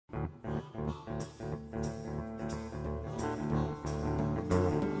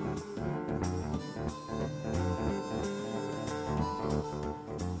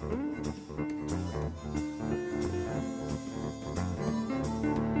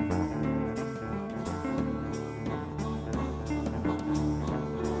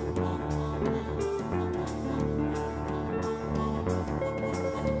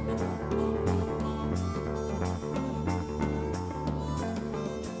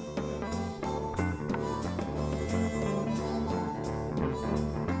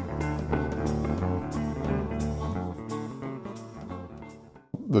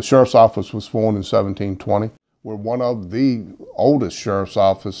The sheriff's office was formed in 1720. We're one of the oldest sheriff's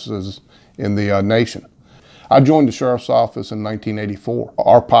offices in the nation. I joined the sheriff's office in 1984.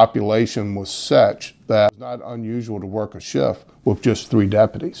 Our population was such that it's not unusual to work a shift with just 3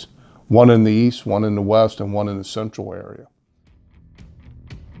 deputies, one in the east, one in the west, and one in the central area.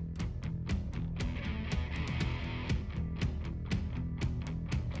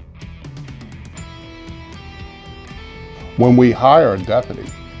 When we hire a deputy,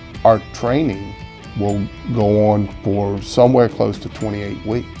 our training will go on for somewhere close to 28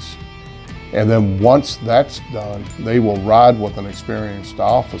 weeks. And then once that's done, they will ride with an experienced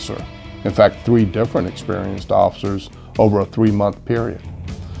officer. In fact, 3 different experienced officers over a 3-month period.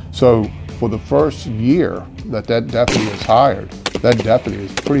 So for the first year that deputy is hired, that deputy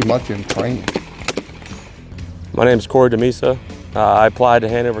is pretty much in training. My name is Corey DeMisa. I applied to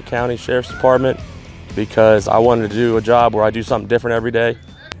Hanover County Sheriff's Department because I wanted to do a job where I do something different every day.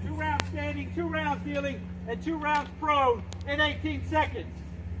 2 rounds standing, 2 rounds kneeling, and 2 rounds prone in 18 seconds.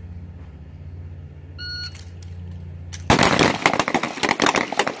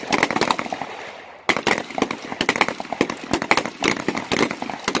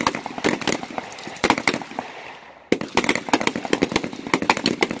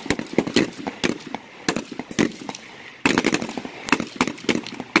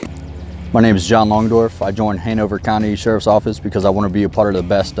 My name is John Longdorf. I joined Hanover County Sheriff's Office because I want to be a part of the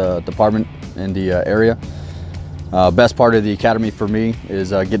best department in the area. Best part of the academy for me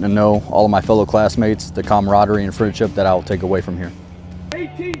is getting to know all of my fellow classmates, the camaraderie and friendship that I'll take away from here.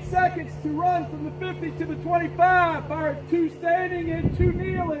 18 seconds to run from the 50 to the 25. Fire 2 standing and 2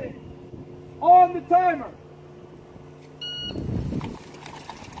 kneeling. On the timer.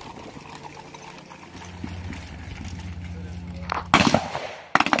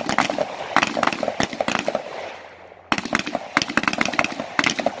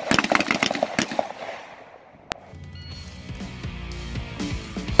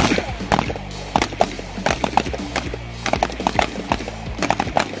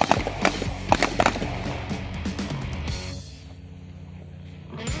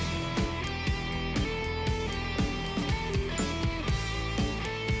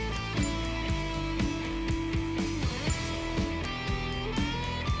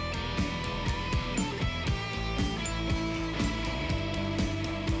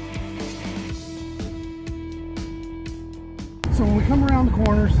 So when we come around the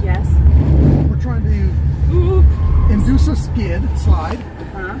corners, yes, we're trying to induce a slide,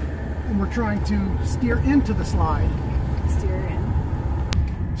 and we're trying to steer into the slide. Steer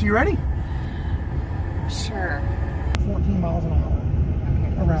in. So you ready? Sure. 14 miles an hour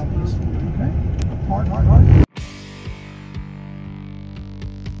Okay. around these. Okay? Hard, hard, hard.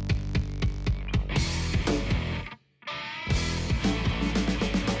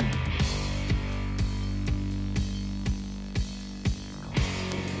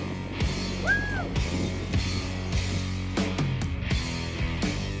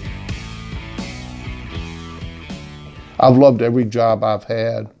 I've loved every job I've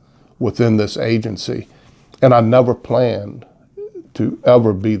had within this agency, and I never planned to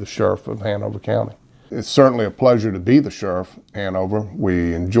ever be the sheriff of Hanover County. It's certainly a pleasure to be the sheriff of Hanover.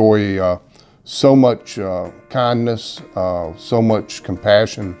 We enjoy so much kindness, so much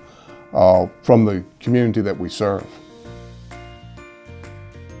compassion from the community that we serve.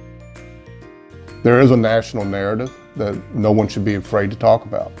 There is a national narrative that no one should be afraid to talk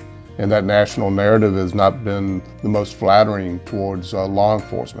about. And that national narrative has not been the most flattering towards law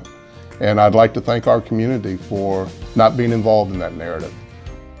enforcement. And I'd like to thank our community for not being involved in that narrative.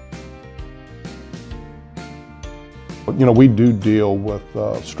 You know, we do deal with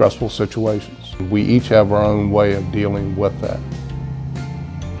stressful situations. We each have our own way of dealing with that.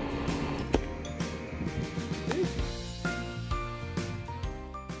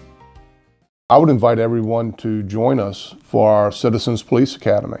 I would invite everyone to join us for our Citizens Police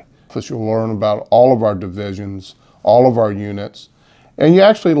Academy. You'll learn about all of our divisions, all of our units, and you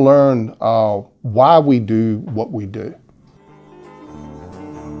actually learn why we do what we do.